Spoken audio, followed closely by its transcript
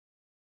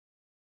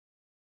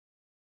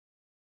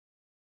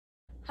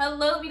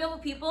Hello beautiful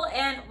people,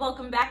 and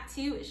welcome back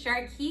to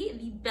SharQui,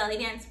 the belly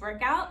dance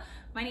workout.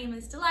 My name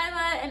is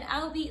Delilah and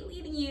I'll be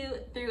leading you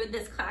through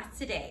this class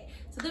today.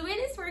 So the way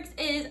this works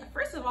is,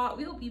 first of all,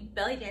 we will be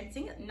belly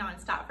dancing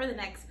nonstop for the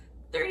next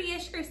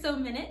 30-ish or so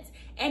minutes,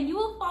 and you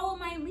will follow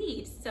my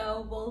lead.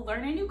 So we'll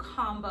learn a new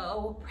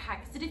combo, we'll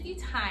practice it a few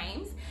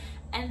times,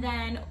 and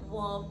then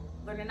we'll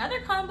learn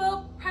another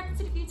combo, practice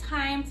it a few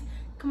times,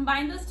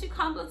 combine those two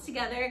combos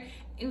together,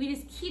 and we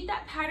just keep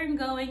that pattern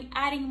going,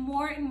 adding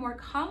more and more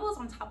combos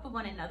on top of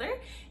one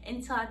another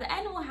until at the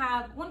end we'll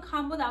have one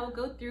combo that will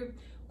go through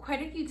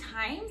quite a few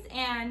times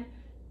and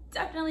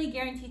definitely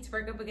guaranteed to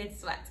work up a good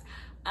sweat.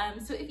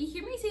 So if you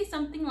hear me say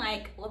something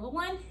like level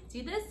 1,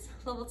 do this,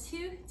 level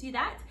 2, do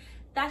that,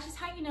 that's just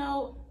how you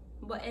know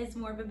what is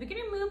more of a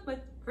beginner move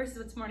versus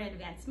what's more an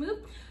advanced move.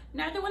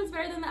 Neither one's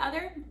better than the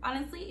other.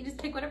 Honestly, you just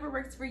pick whatever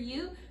works for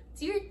you.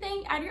 Do your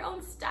thing, add your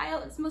own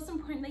style. It's most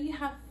important that you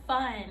have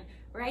fun,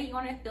 right? You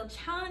want to feel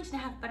challenged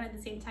and have fun at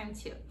the same time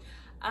too.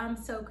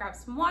 So grab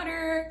some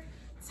water,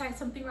 tie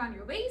something around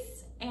your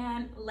waist,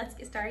 and let's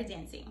get started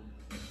dancing.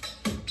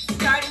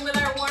 Starting with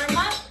our warm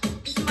up,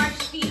 just march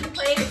feet in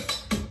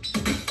place.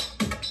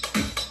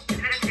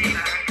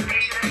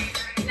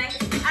 Nice.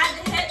 Add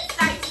the hips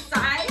side to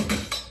side.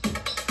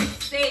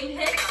 Same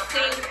hip,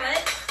 same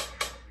foot.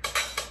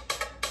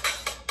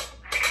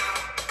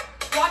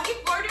 Walking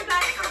forward and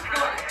back for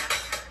 4.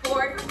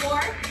 Forward for 4.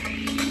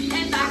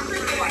 And back for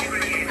 4.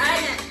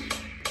 Again.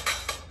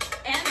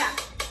 And back.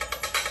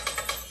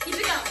 Keep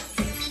it going.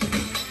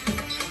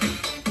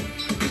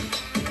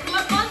 Come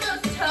up on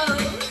those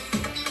toes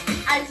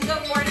as you go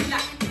forward and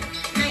back.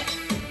 Nice.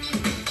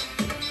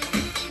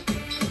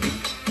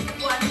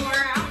 One more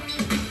round.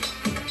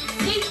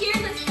 Stay here.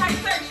 Let's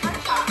practice our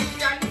cha-cha.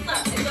 Starting slow.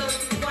 It goes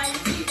 1,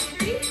 2,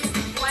 3.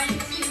 1,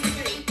 2,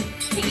 3.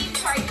 Taking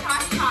to our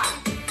cha-cha.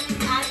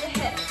 Add the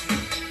hips.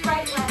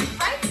 Right, left,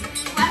 right.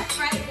 Left,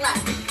 right,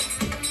 left.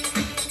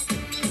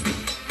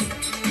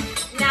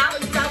 Now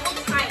double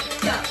time.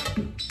 Go.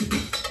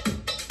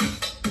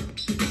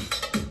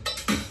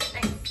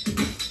 Nice.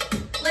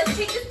 Let's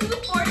take this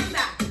move forward and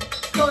back.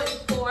 Going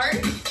forward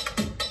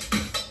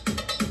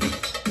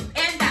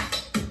and back.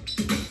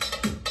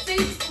 So you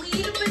just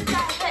lead with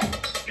that hip.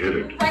 Get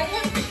it. Right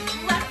hip,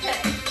 left hip.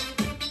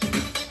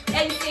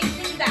 And same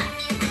thing back.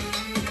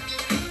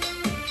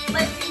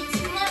 Let's do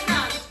 2 more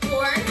rounds.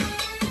 Forward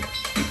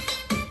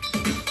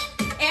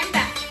and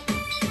back.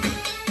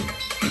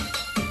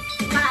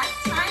 Last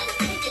time,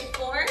 take it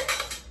forward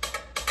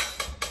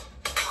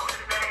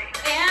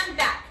and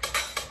back.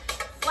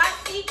 Flat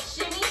feet,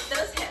 shimmy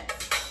those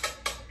hips.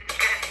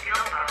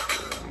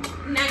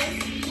 Nice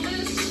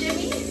loose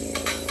shimmy.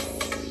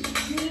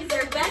 Knees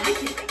are bent.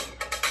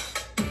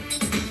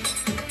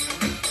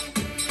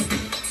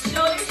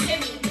 Shoulder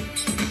shimmy.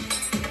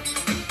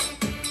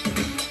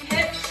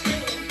 Hip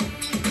shimmy.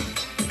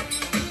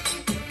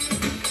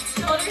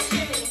 Shoulder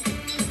shimmy.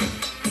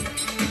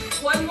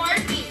 One more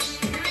each.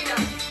 Here we go.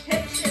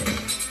 Hip shimmy.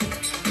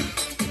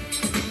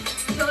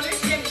 Shoulder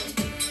shimmy.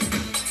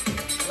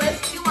 Let's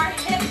do our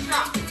hip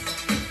drops.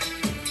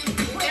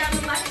 Weight on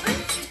the left foot.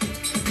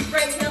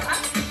 Right heel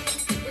up.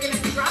 We're going to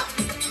drop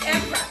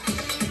and brush.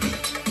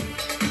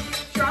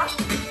 Drop,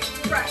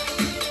 brush.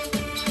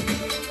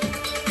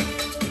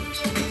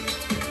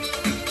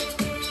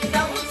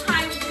 Double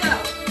time, go.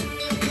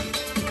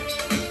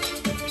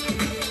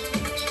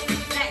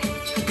 Nice.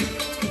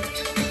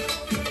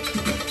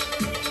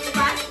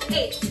 Last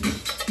 8.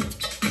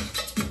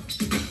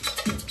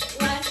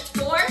 Last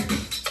 4,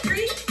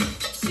 3,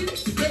 2,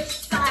 switch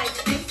sides,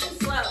 nice and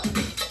slow.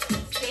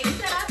 Same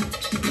setup.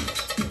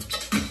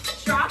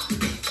 Drop,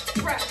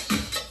 brush.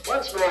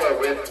 What's more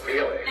with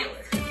feeling? Nice.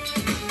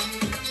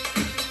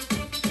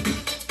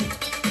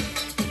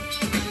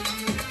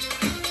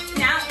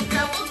 Now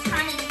double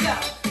time, go.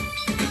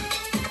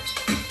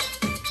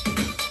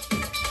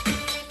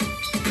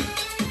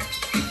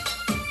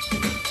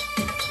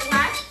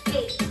 Last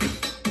 8.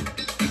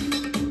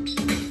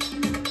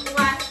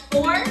 Last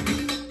 4,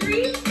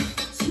 3,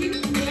 2,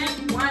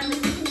 and 1.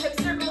 Let's do some hip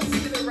circles to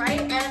the right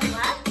and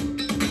left.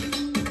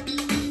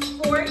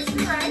 Forward to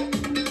the right.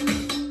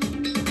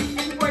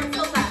 And forward to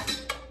the left.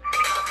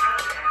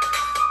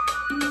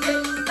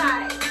 Switch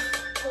sides.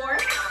 4,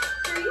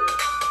 3,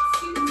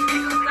 2,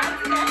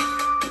 sides again.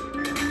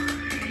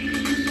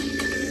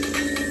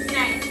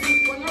 Nice.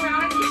 One more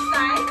round on each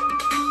side.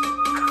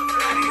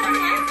 Left and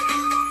left.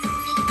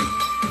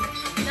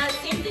 Now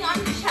same thing on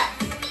the chest.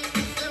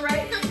 To the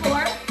right for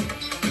 4.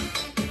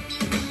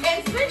 And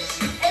switch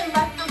and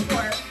left for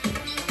 4.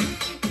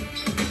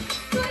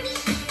 Switch.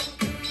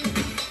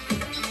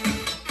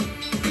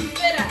 Keep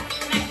it up.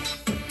 Nice.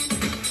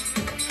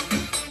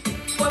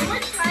 One more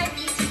time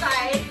each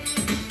side.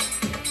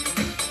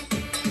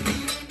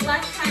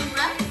 Left time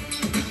left.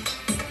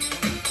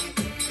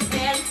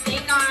 And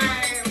big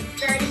arms.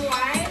 Starting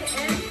wide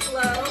and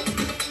slow.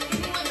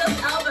 Keeping with those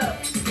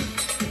elbows.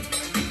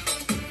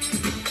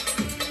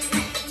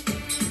 Nice.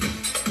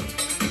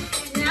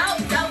 Now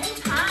double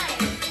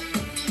time.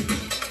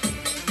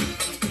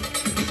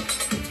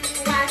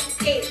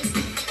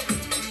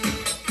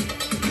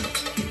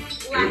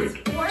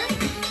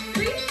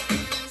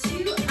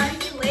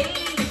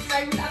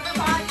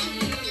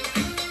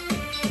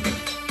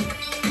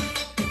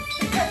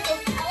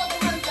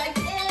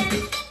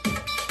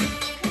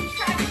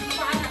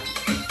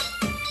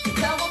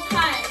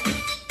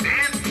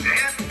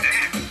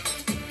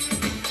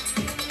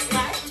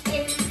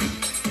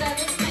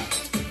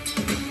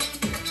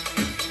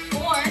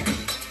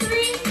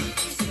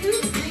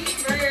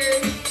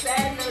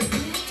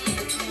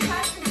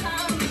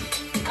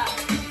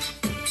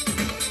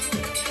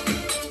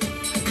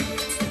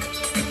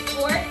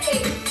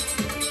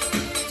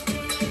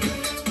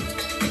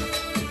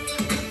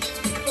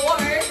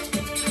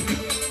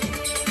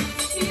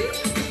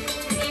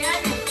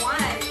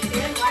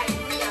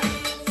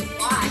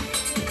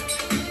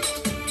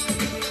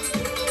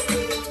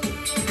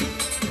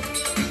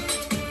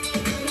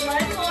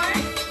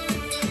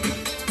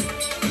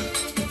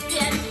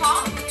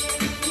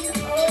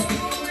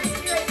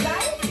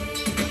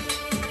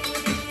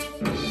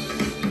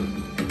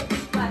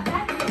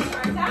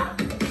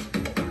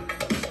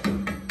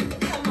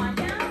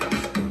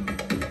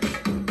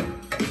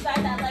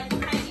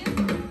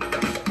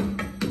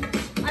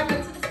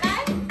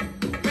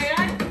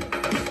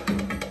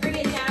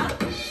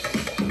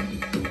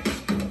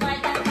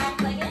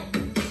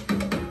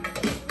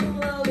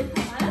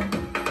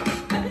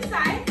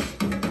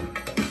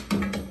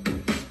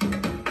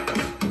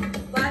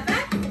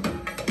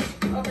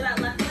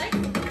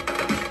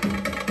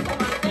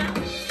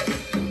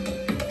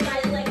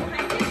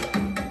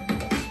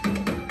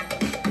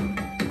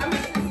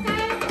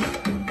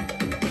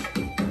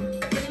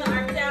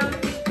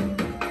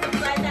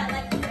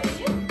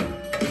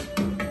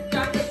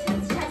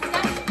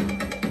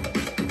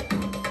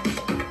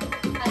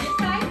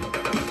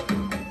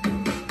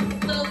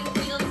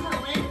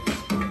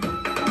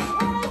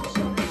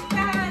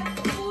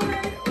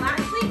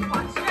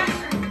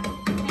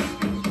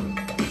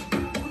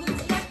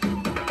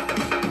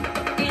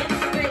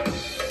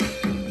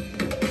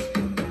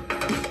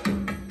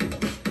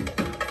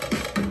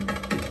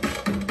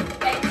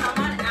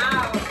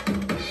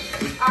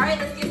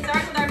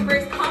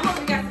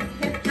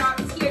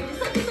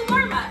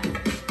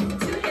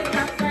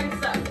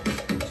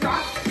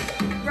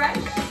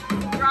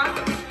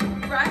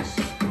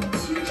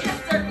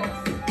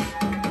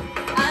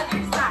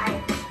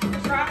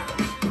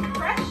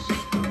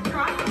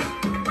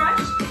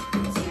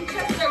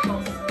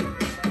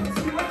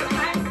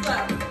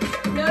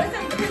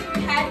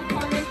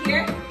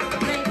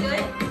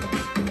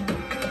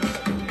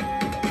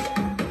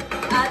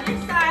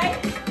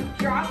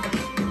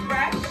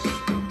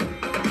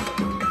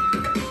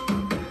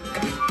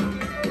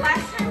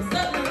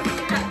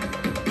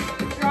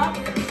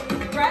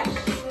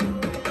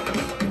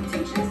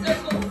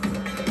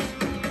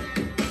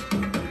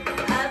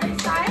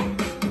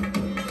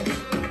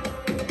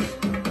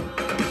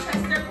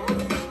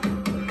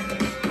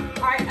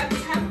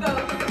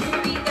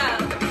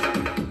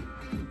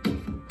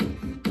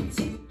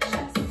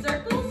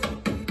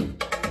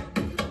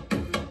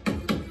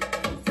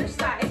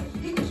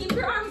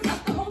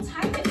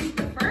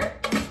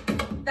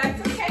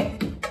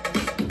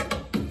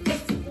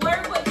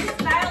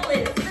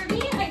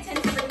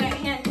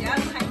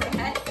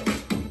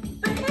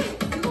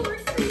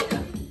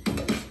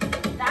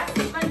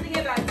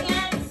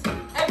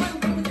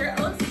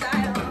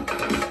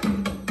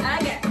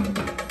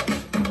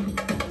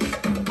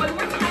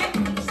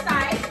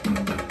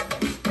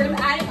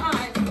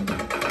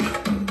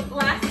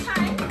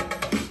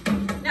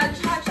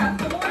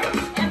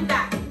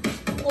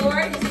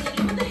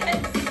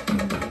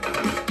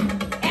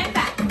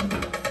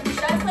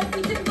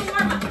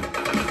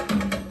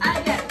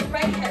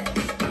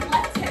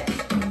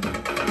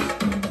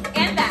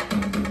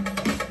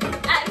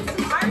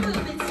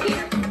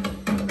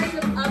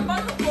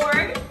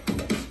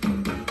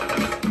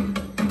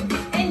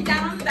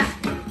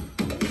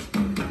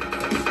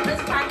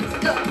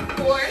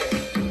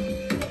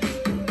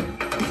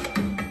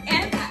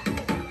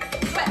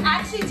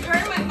 actually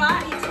turn my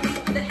body to lead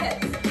with the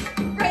hips.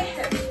 Right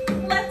hip,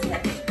 left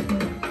hip,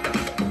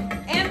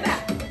 and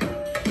back.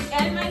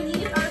 And my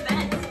knees are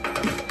bent.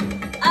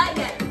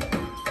 Again.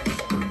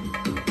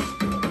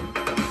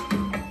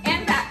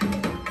 And back.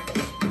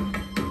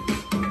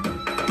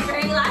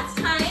 Very last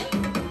time.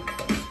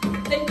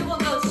 Then we will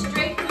go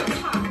straight from the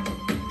top.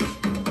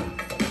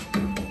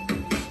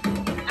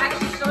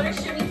 Actually, shoulder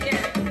shimmy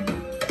here.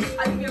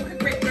 I'll give you a quick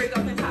break before we go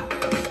from the top.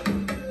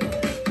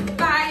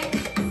 5,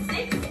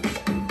 6,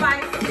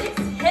 5, 6.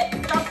 Hip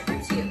drop for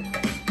 2.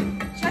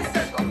 Chest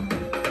circle.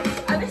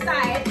 Other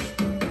side.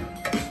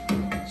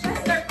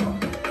 Chest circle.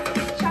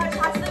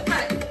 Cha-cha to the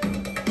front.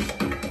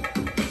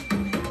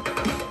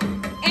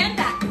 And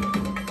back.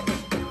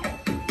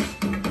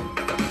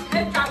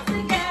 Hip drops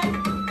again.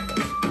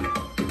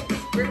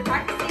 We're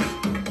practicing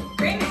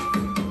remix.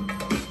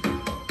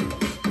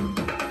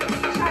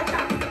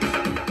 Cha-cha.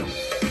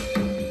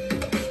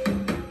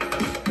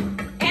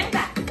 And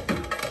back.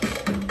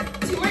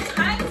 2 more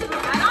times and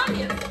we'll add on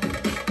you.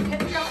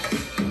 Hip drop.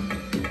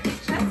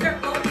 Chest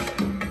circle.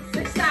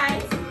 Switch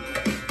sides.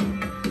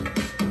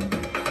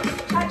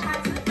 Cha-cha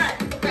to the front.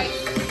 Right,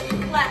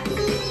 left.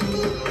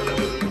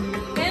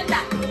 And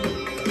back.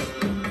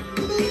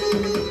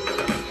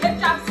 Hip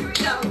drops, here we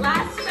go.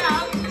 Last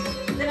round.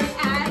 Then I'm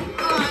adding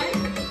on.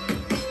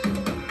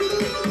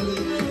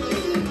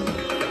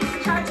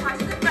 Cha-cha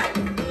to the front.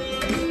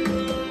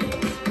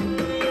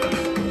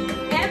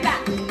 And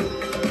back.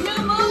 New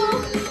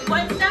move.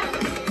 1 step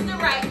to the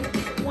right.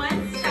 1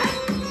 step.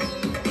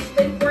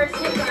 Then 4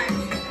 snake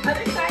arms.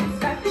 Other side,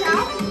 step it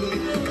out.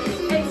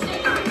 And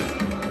snake arms.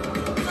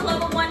 So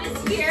level 1 is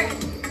here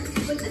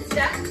with the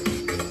step.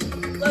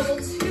 Level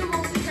 2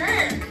 will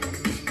turn.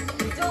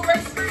 Still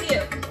works for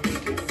you. You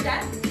can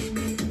step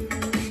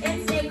and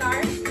snake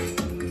arms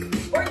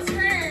or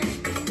turn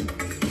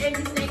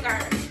into snake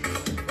arms.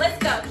 Let's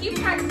go. Keep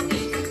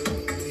practicing.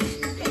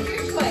 Pick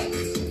your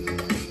choice.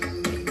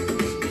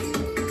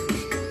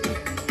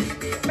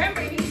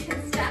 Remember, you can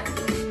step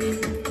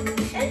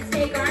and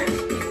snake arms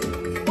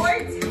or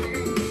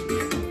turn.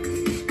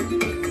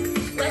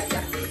 Let's go.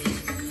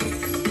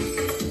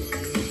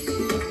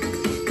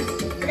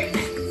 Very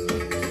nice.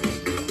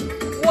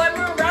 One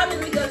more round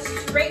and we go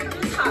straight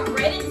from the top,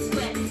 right into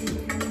it.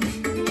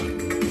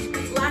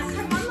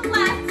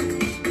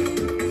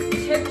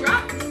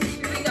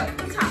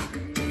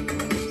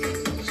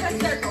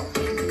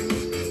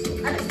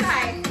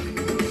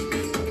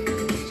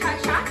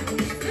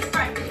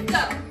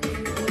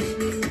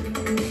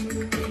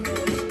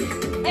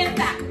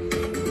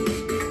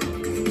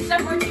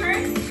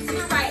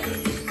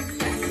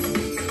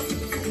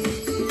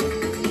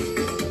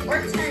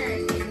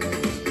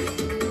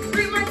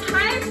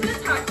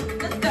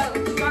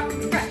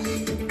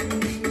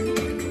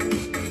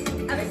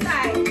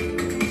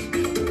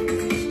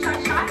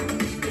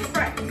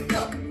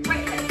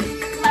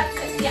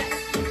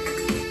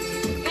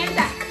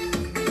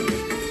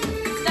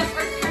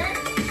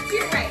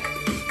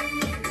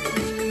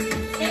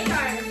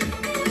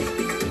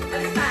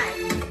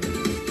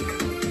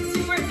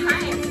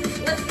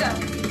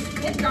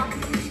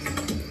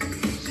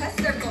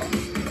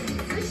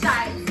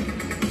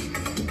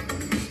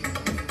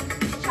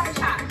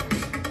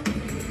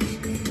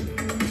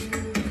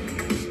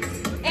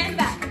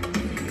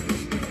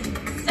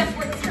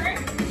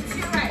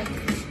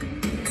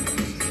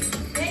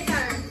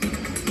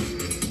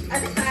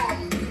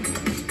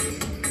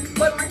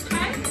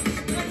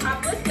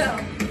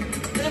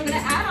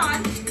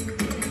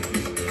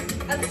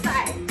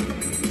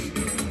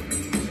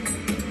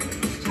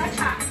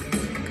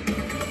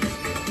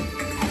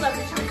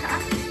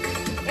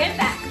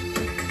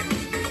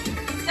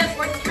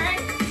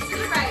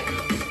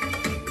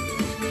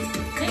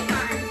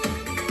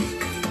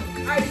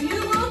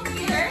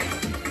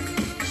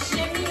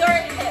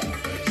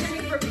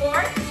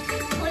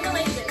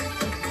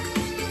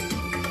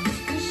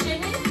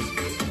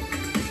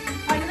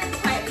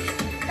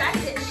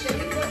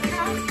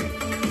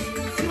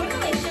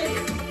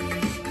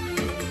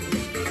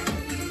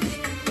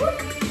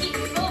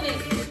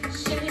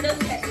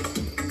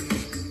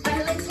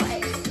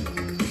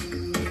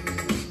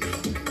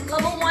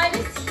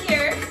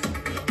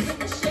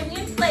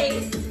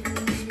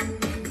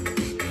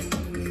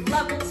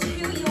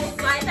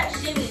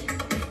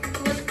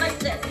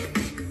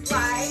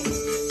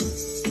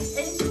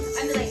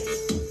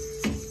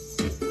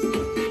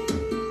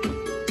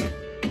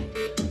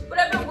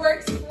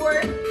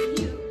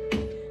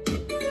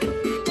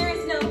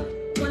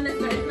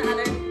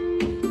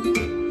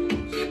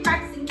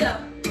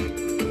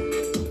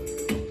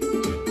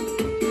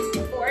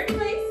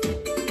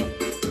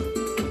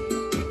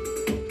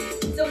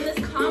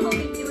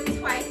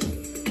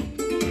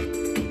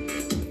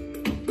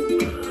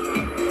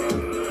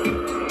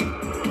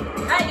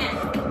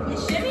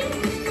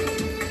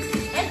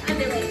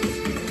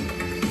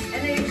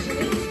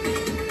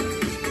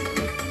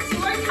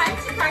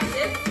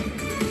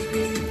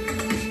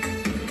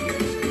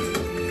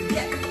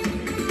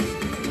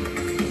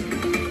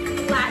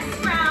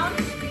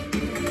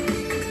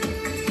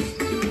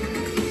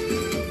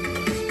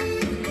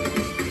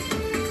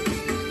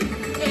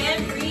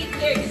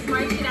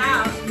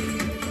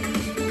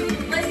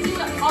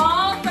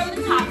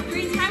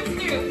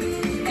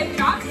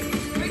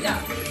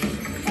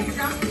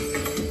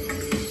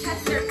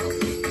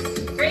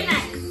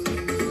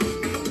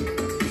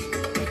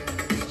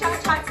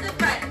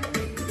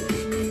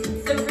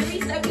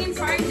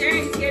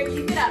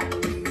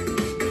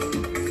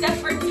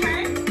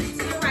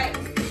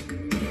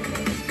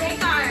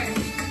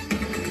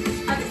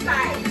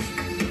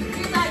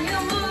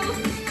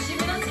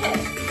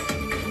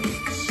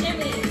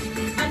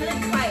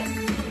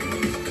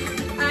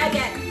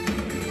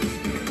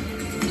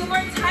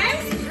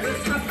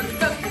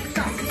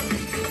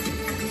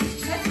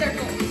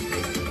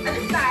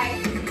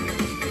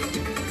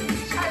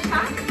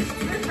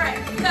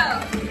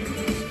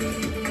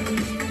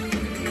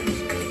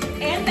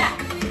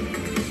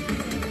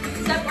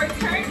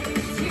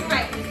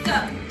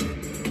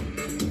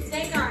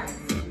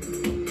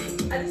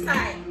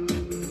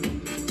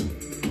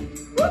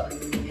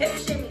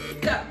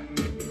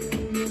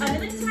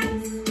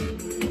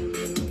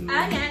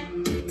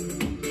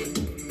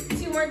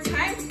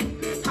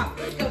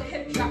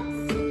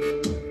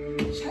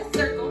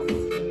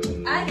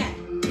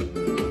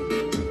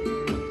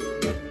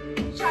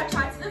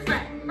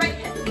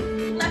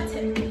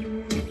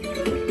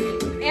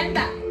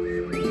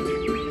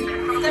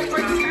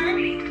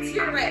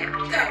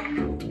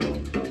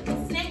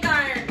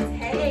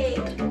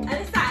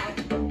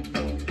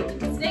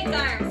 Snake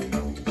arms.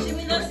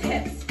 Shimmy those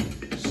hips.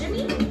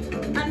 Shimmy.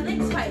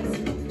 Unlink twice.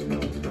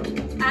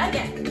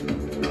 Again.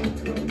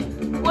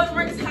 One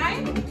more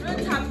time. From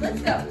the top.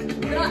 Let's go.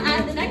 Then I'll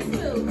add the next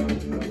move.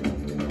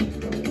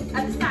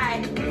 Other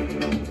side.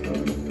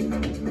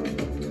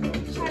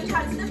 Cha-cha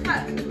to the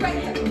front. Right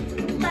hip.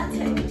 Left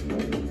hip.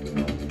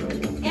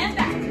 And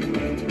back.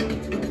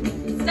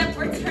 Step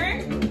or turn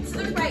to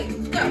the right.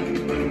 Go.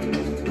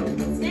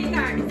 Snake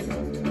arms.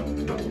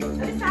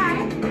 Other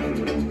side.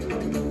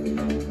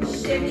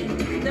 Shimmy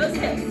those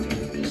hips.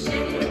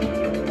 Shimmy.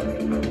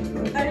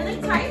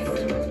 Underneath twice.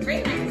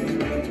 Great, nice.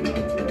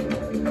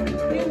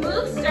 New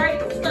move,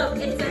 starting slow.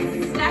 It's a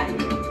step,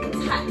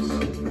 touch.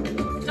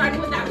 Starting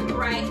with that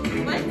right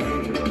foot.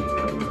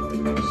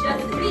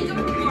 Just the feet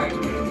going forward.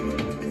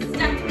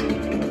 Step,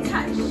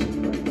 touch.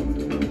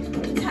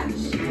 Touch.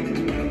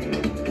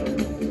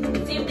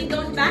 Same thing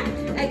going back.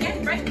 Again,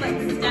 right foot.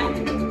 Step,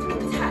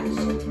 touch.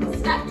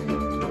 Step,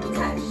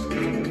 touch.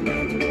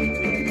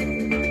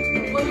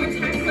 One more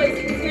time, slow. So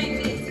you can see my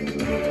feet.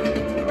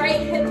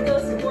 Right hip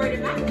goes forward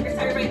and back. Or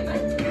sorry, right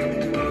foot.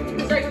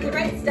 Starting with the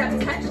right step,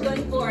 touch,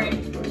 going forward.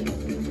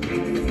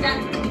 Step,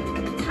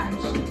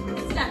 touch.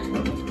 Step,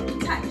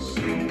 touch.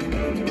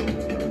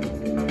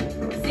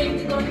 Same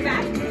thing going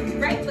back.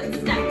 Right foot,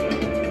 step,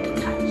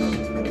 touch.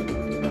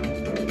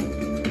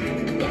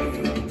 Yes.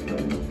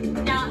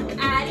 Now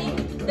adding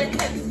the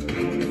hips.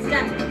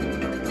 Step,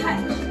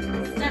 touch.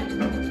 Step,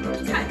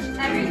 touch.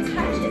 Every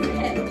touch is a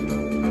hip.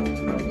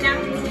 Now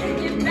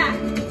take it back.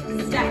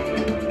 Step,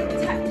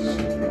 touch.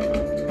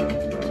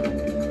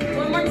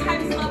 One more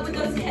time, slow with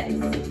those hips.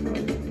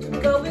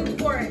 Going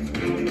forward.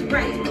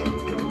 Right,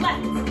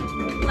 left,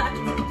 left,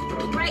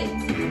 right,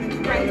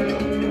 right,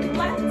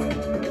 left,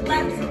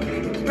 left,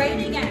 right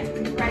again.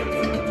 Right,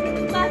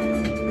 left,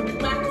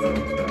 left,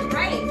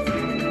 right,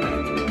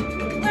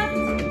 left.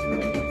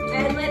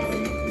 And let's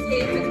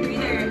take a quick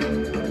breather.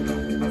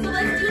 So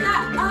let's do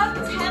that up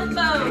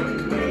tempo.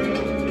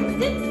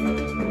 6,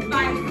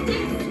 5, 6,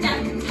 step,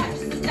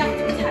 touch,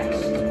 touch.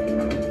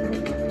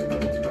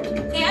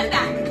 And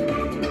back.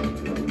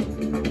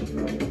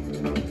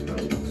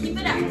 Keep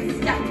it up,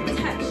 step,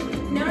 touch.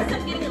 Notice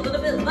I'm getting a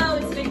little bit low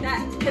to make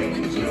that hip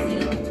look juicy.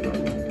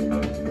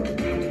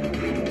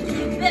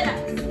 Keep it up,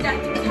 step,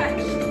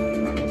 touch.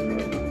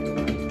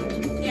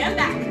 And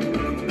back.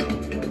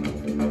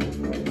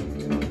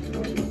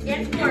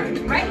 And forward,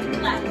 right,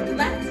 left,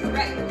 left,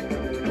 right.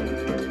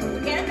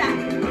 And back.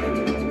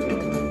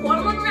 One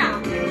more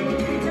round. To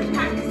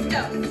practice,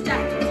 go,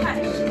 step,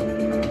 touch.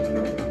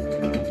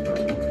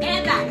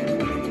 And back.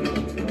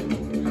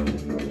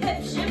 Hip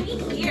shimmy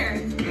here.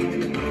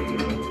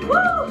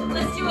 Woo!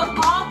 Let's do it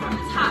all from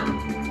the top.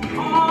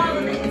 All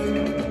of it.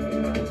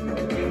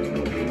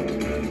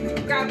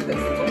 Grab a quick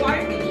sip of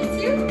water if you need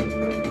to.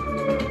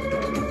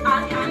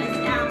 I'll count us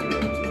down.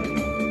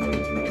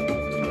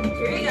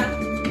 Here we go.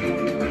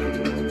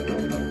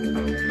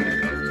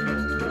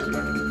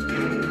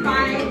 5,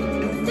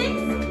 6,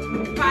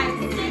 5,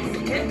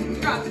 6. Hip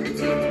drops for 2.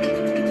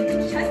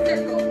 Chest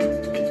circle.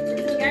 We're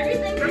doing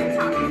everything from the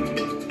top.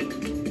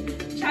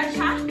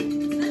 Cha-cha to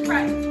the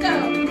front. Go.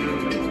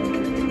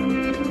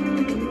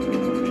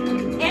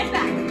 And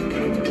back.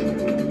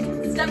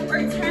 Step or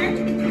turn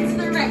to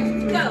the right.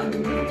 Go.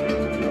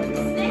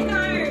 Snake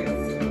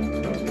arms.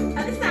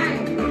 Other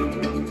side.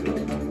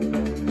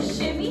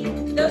 Shimmy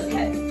those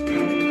hips.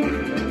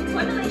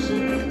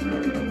 Twirlations.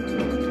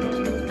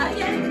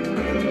 Again.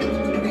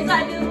 We're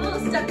going to do a little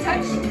step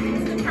touch to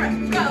the front.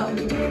 Go.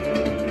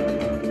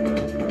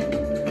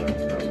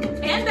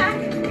 And back.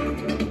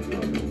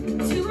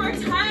 2 more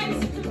times.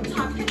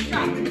 Top hip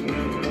drop.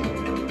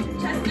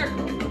 Chest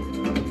circle.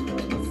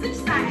 Switch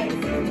sides.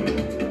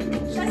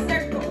 Chest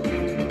circle.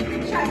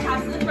 Cha-cha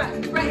to the front.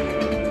 Right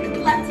hip.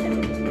 Left hip.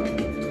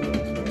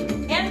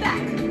 And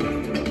back.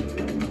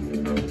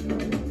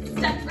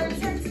 Step or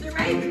turn to the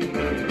right.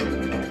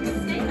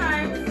 Snake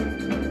arms.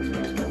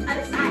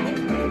 Other side.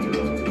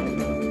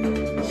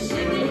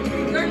 Shimmy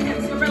your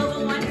hips. Remember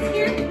little ones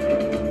here?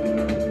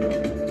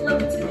 Little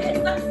 2 hits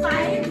left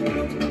side.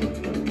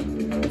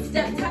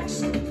 Step touch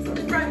to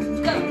the front.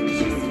 Go.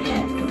 Juicy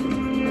hips.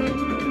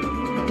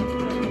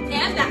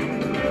 And back.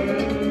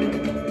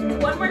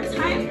 One more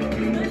time.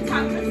 To the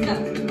top. Let's go.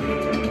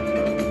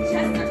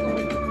 Chest circle.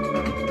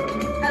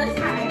 Other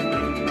side.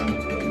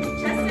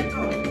 Chest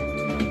circle.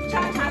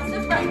 Cha-cha to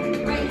the front.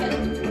 Right hip.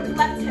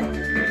 Left hip.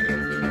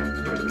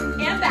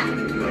 And back.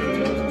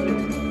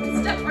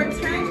 Step or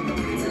turn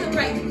to the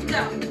right.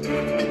 Go.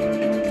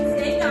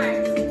 Snake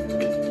arms.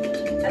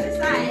 Other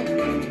side.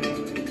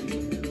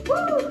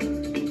 Woo!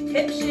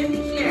 Hip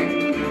shimmy here.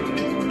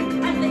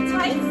 Unlink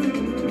twice.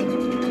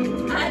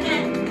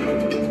 Again.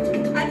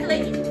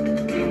 Unlink.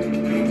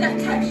 Step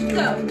touch.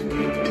 Go.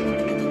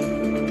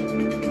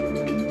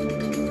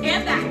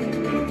 And back.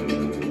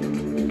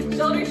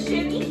 Shoulder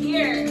shimmy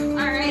here.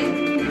 All right.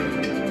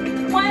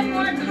 One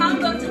more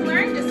combo to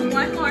learn. Just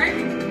one more.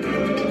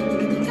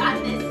 You got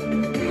this.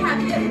 You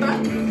have hip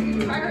bumps.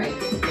 All right.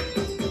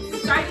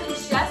 Starting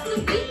with just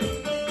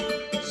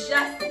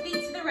the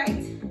feet to the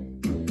right.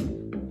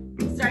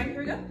 Starting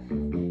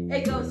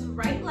It goes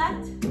right,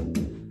 left,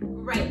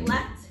 right,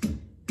 left,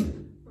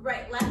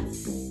 right,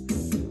 left,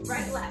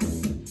 right, left.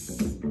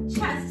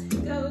 Chest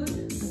goes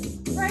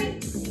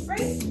right,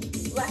 right,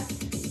 left,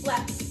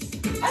 left.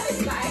 Other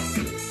side,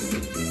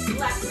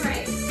 left,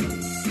 right,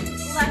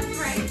 left,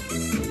 right,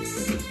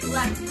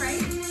 left,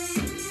 right,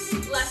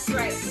 left,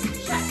 right.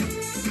 Chest,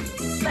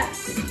 left,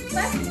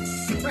 left,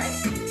 right,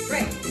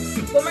 right.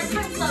 One more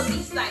time, slow,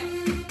 each side.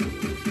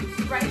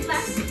 Right,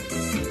 left,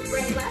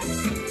 right, left,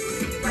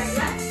 right,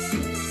 left,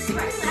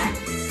 right, left.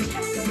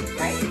 Chest goes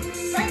right,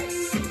 right,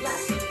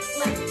 left,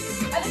 left.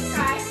 Other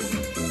side,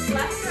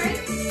 left, right,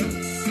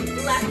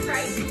 left,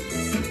 right,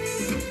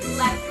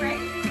 left,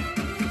 right,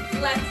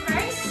 left,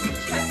 right.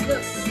 Chest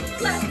goes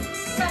left,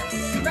 left,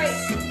 right,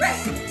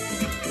 right.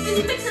 Can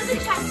you mix up the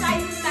chest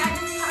sizes back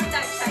and pop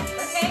that chest,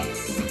 okay?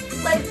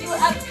 Let's do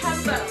up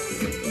tempo.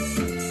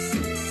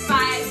 5,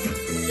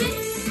 6,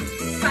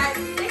 5,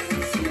 6,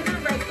 to the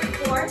right for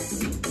 4.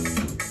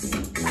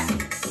 Chest.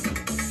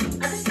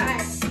 Other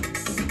side.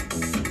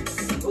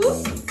 Ooh,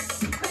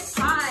 quick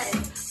pause.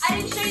 I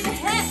didn't show you the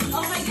hips.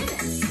 Oh my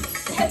goodness.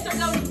 The hips are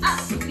going up.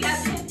 We have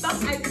the hip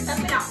bump. I step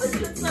it out. Let's do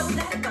it slow with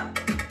the hip bump.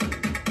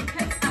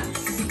 Hips up,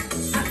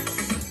 up,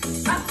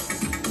 up,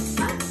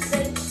 up.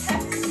 Then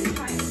chest 2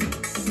 times.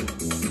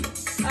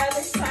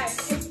 Other side.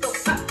 Hips go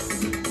up,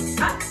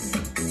 up, up,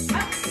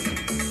 up,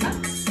 up.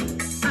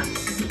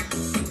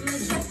 And the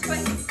chest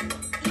twice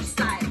each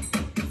side.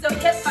 So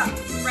hip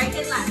bumps, right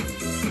and left.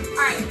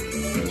 All right.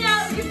 Now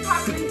you're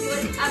properly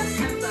doing up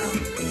tempo.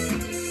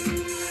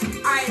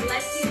 All right,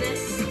 let's do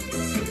this.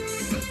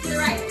 To the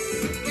right.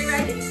 You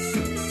ready?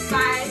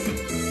 5,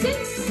 6,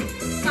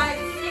 5,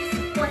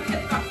 6, 4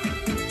 hip bump.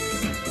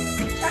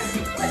 Chest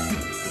lift.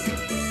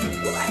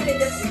 Ooh, I did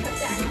this to cut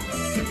that.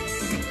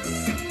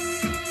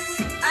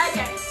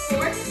 Again.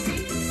 4, 3,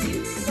 2,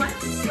 1.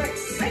 Right,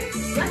 right,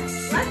 left,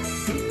 left.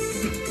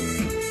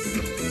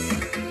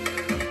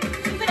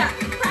 Keep it up.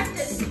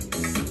 Practice.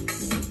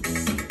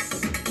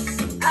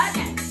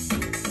 Again.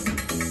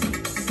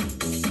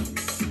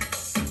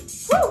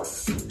 Woo!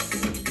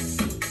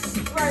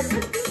 We're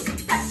lifting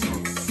that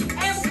chest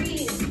and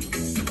breathe.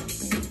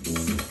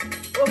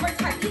 One more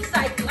time, each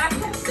side. Last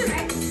time to the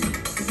right.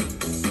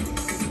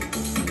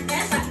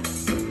 And left.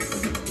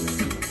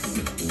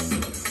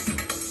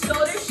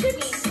 Shoulder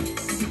shimmy.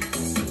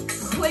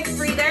 Quick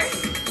breather.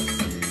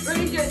 We're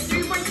going to do it 3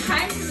 more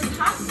times to the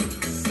top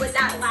with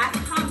that last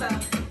combo.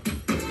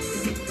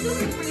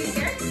 Super breathe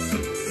here.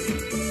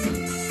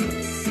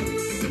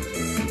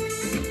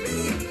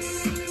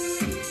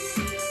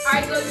 All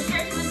right, go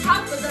straight to the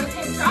top with those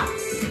hip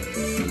drops.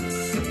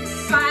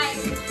 5,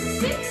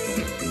 6,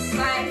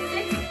 5,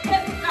 6,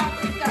 hip drop,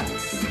 let's go.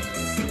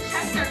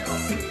 Chest circle.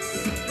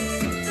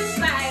 This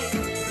side.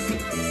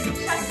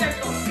 Chest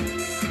circle.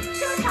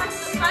 Show top to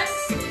the front.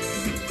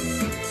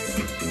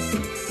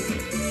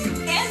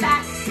 And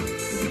back.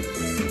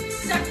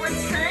 Step or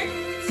turn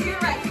to your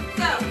right.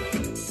 Go.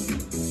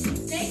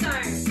 Snake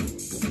arms.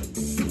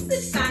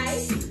 Switch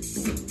sides.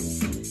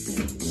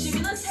 Shimmy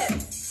those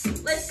hips.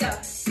 Let's go.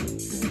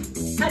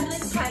 Under the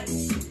tight.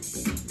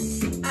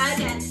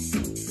 Again.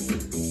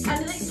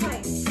 Under the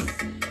tight.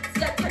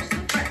 Step, touch the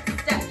front.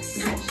 Step,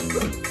 touch.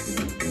 Woo.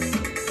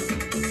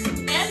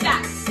 And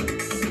back.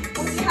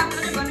 We have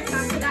another bonus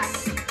after that.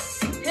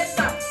 Hips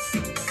up.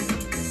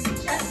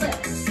 Chest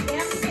lift.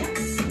 Bam, bam.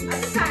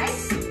 Other side.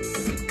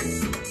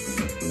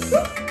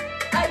 Woo.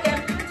 Again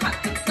from the top.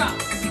 Hips up.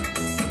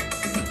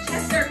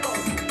 Chest circle.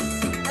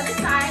 Other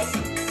side.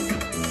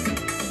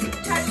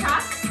 Cha-cha.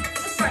 To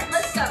the front.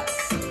 Let's go.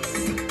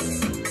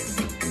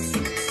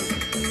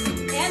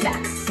 And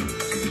back.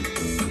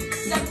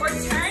 Step or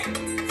turn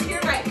to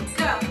your right.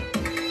 Go.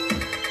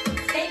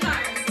 Snake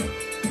arms.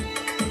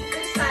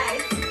 This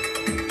side.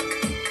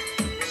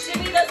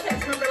 Shimmy those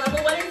hips. Remember,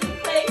 level 1 is in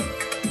place.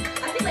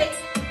 Undulate.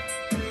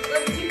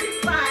 Let's do the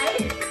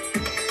slide.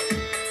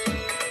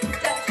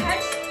 Step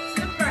touch to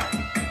the front.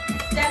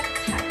 Step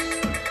touch.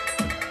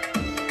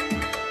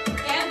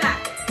 And back.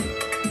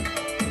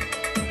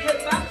 Hip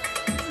bump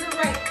to the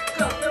right.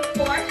 Go for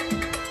 4.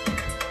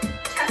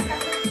 Chest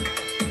up.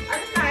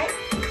 Other side.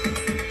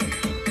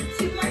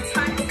 2 more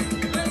times.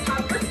 On the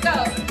top. Let's go.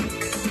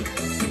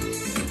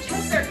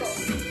 Chest circle.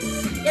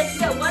 Yes, you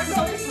got 1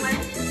 bonus one.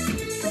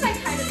 Because I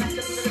kind of messed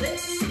up a little bit.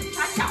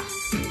 Cha-cha.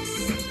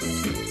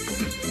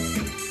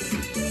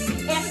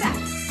 And back.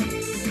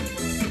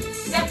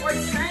 Step or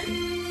turn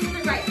to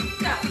the right.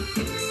 Go.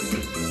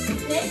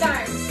 Snake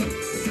arms.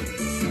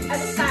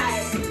 Other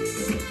side.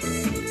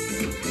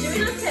 Shimmy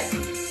those hips.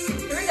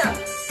 Here we go.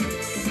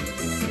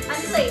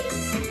 Undulate.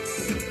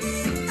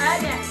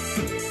 Again.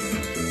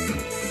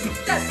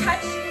 Step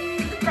touch to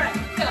the front.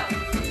 Go.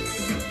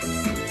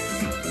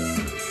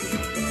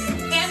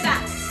 And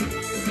back.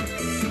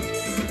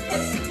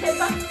 Hip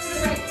up to the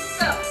right.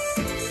 Go.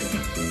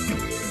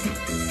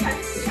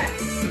 Chest, chest.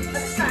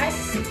 Other side.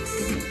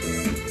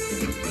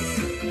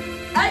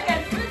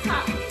 Again from the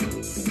top.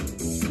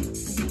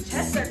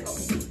 Chest circle.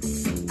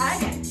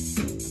 Again.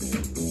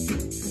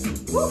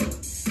 Woo.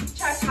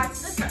 Cha-cha to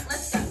the front.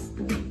 Let's go.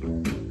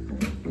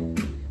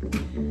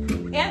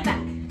 and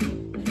back.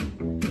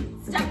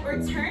 Step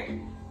or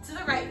turn to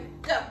the right,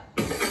 go.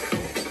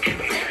 And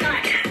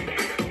 9.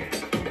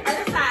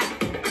 Other side.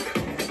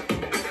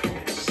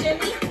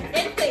 Shimmy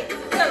in place,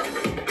 go.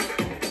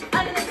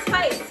 Under the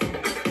twice.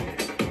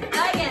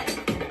 Again.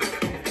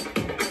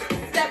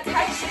 Step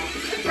touch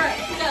to the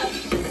right, go.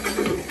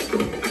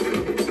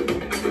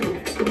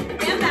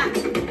 And back.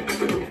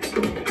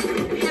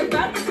 Hip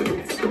up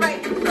to the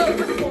right, go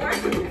for 4.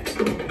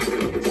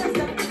 Chest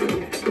up,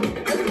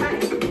 okay.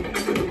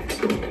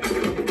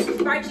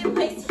 March in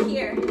place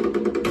here.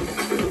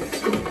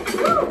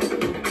 Woo!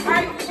 All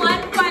right,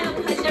 one final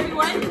push,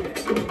 everyone.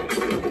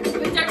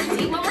 With our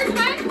routine, one more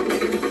time.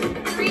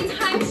 3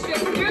 times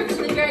straight through to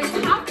the very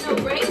top, no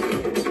breaks.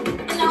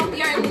 And that will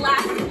be our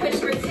last push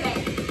for today.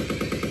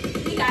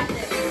 We got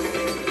this.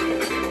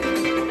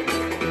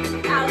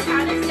 I'll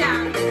count us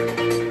down.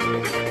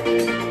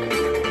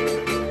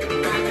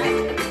 All right.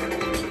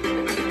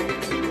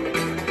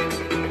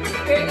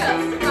 Here it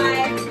goes.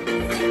 5,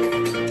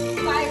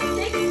 6, 5,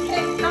 6.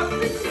 Hip, drop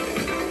the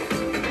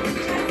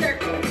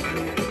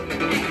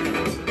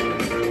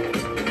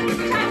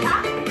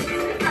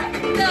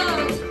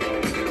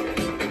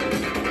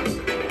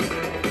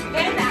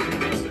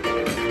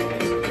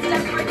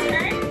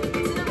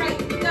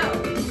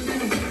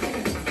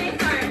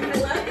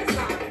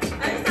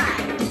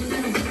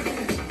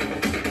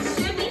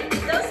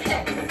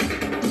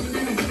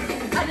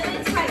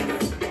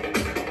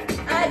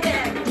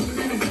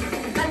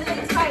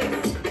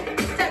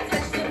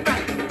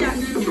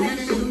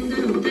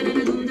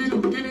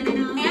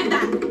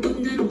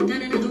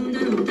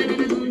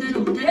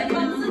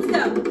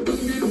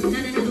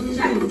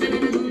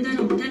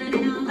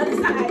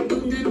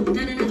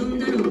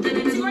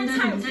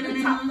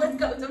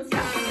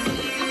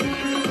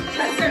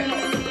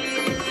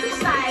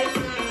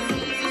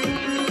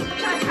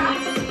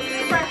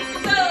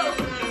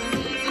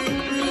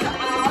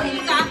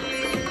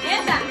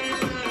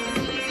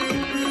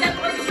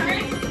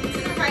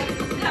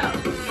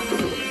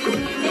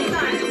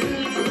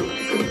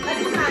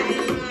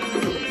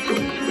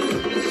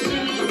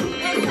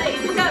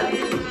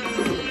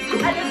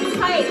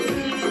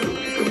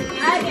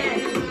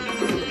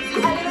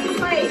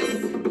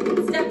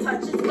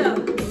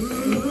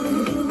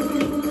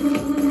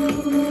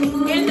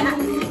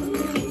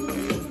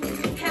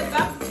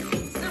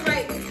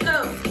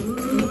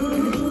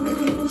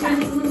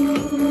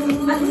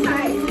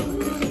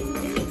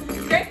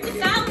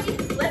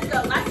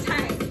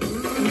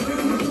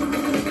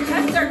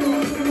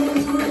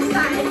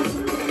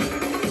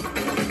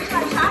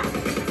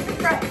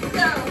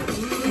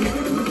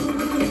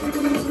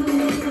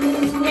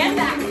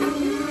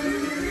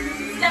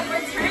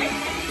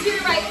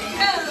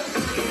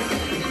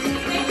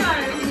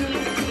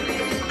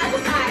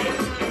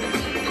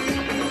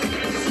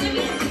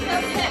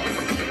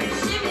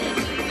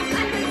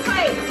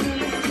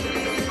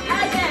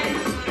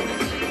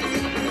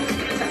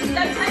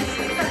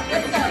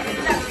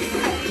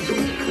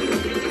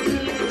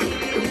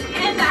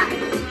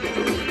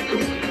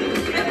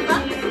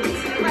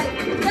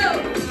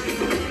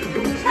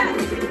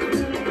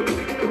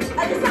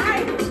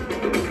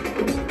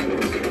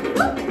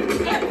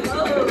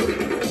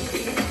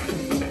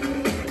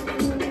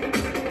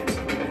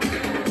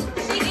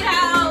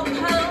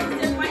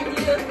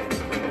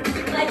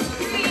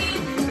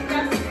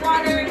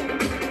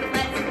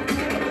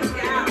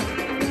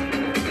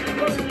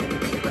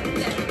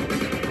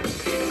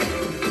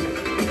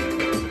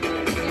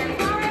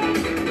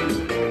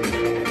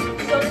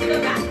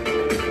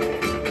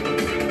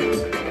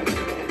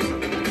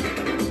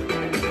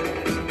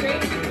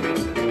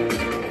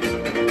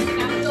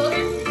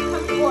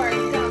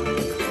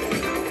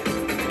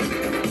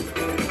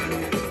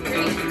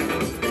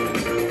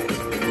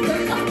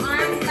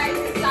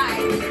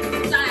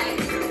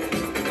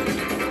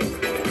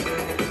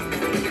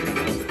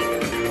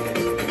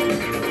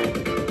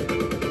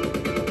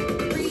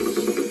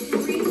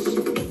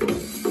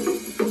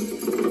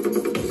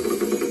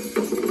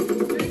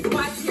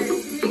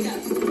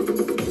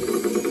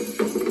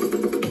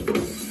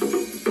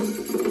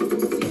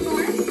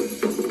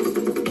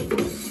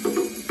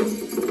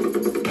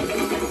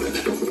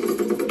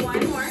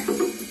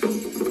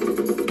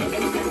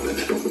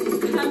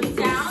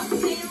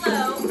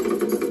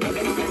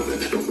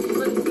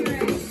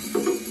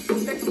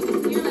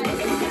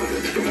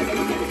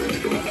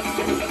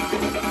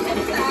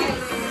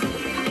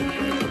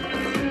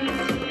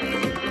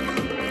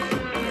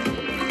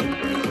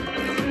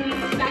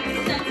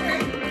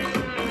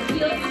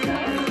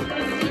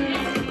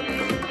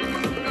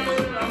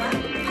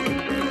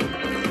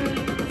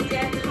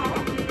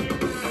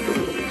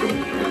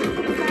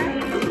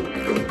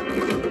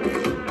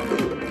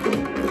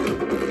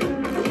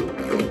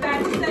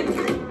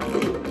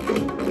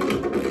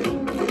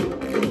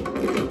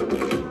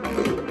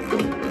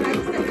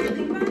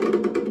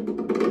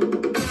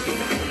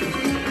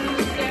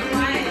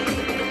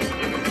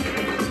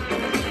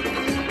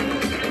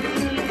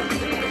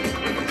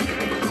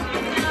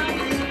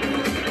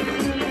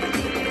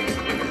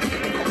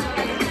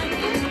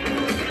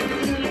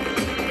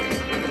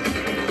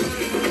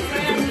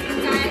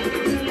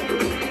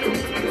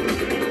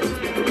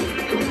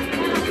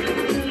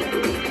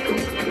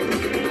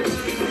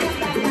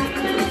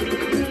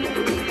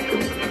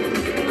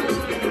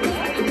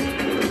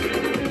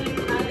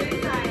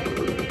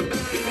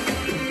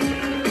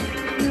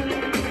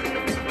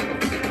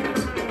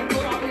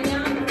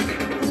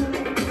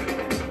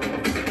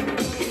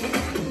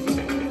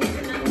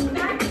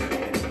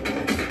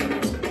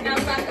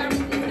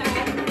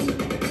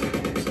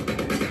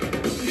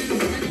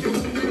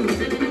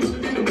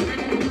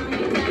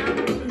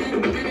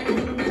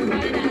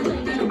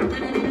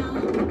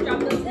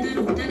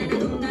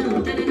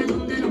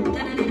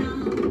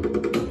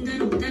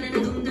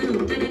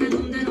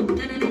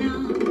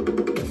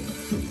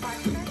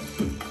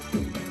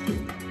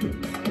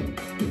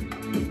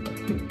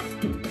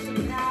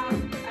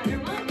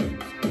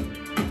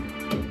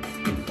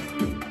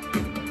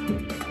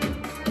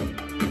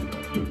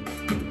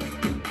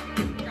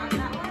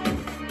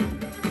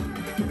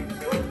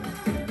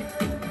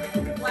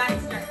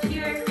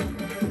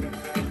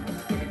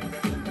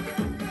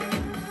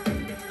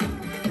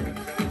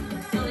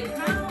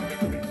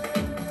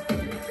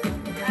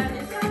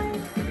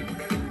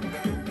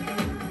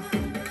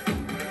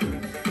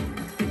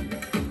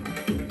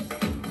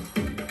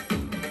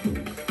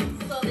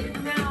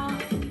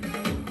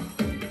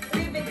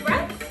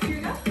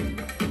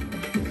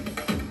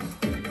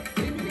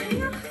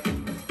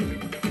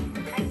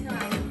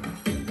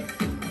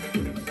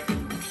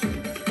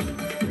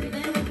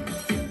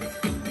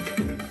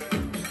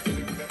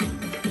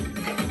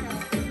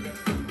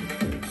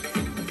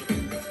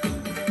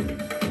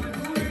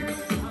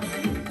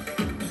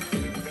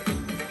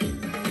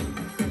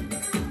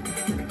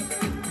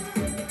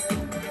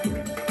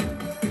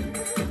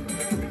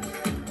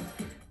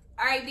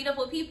right,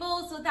 beautiful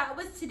people. So that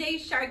was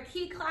today's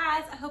SharQui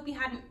class. I hope you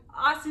had an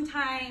awesome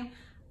time.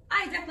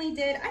 I definitely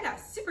did. I got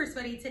super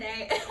sweaty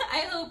today.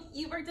 I hope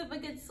you worked up a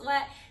good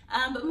sweat.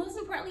 But most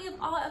importantly of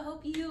all, I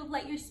hope you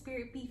let your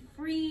spirit be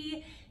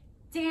free,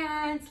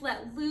 dance,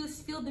 let loose,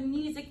 feel the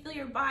music, feel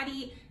your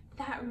body.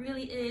 That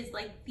really is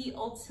like the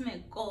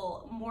ultimate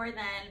goal, more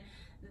than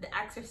the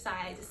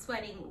exercise,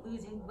 sweating,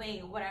 losing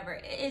weight, whatever.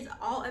 It is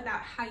all about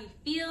how you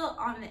feel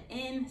on the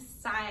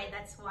inside.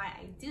 That's why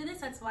I do this.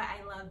 That's why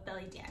I love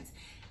belly dance.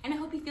 And I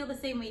hope you feel the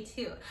same way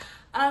too.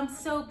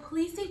 So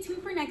please stay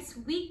tuned for next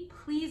week.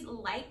 Please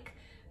like,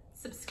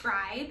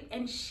 subscribe,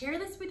 and share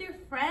this with your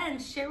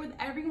friends. Share with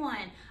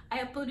everyone. I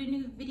upload a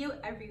new video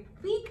every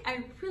week.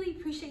 I really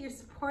appreciate your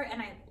support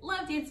and I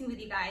love dancing with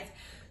you guys.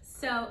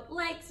 So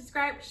like,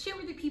 subscribe, share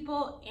with your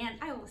people, and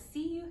I will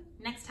see you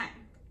next time.